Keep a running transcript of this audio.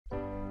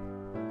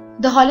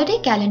The Holiday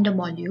Calendar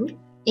module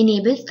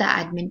enables the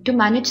admin to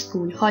manage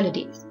school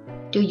holidays.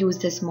 To use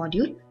this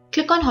module,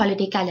 click on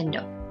Holiday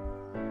Calendar.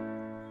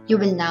 You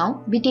will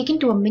now be taken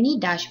to a mini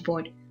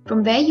dashboard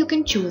from where you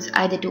can choose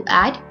either to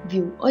add,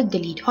 view or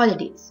delete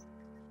holidays.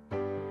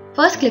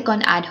 First click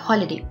on Add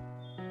Holiday.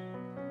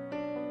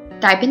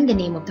 Type in the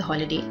name of the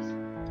holiday.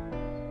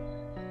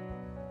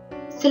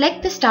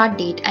 Select the start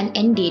date and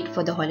end date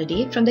for the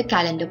holiday from the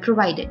calendar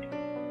provided.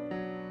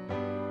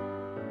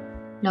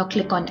 Now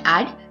click on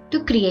Add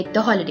to create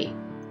the holiday.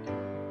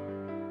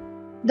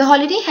 The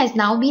holiday has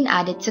now been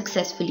added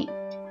successfully.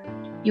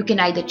 You can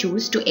either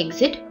choose to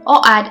exit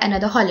or add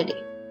another holiday.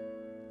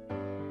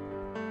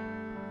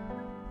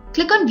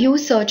 Click on View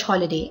Search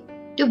Holiday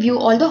to view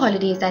all the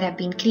holidays that have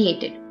been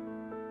created.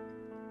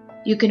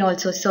 You can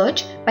also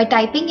search by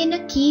typing in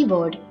a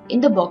keyword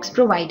in the box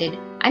provided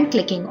and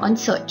clicking on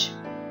Search.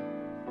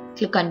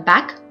 Click on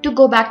Back to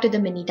go back to the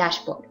mini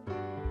dashboard.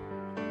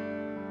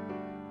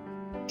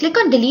 Click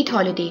on Delete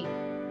Holiday.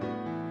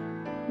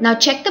 Now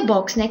check the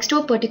box next to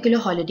a particular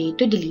holiday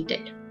to delete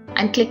it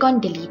and click on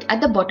Delete at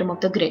the bottom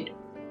of the grid.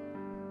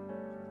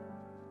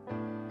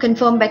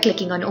 Confirm by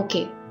clicking on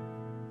OK.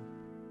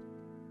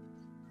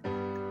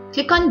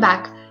 Click on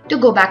Back to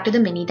go back to the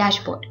mini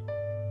dashboard.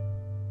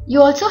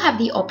 You also have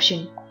the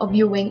option of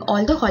viewing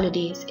all the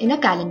holidays in a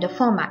calendar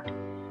format.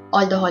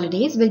 All the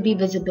holidays will be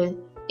visible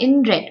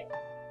in red.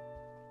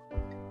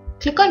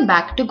 Click on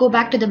Back to go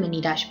back to the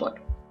mini dashboard.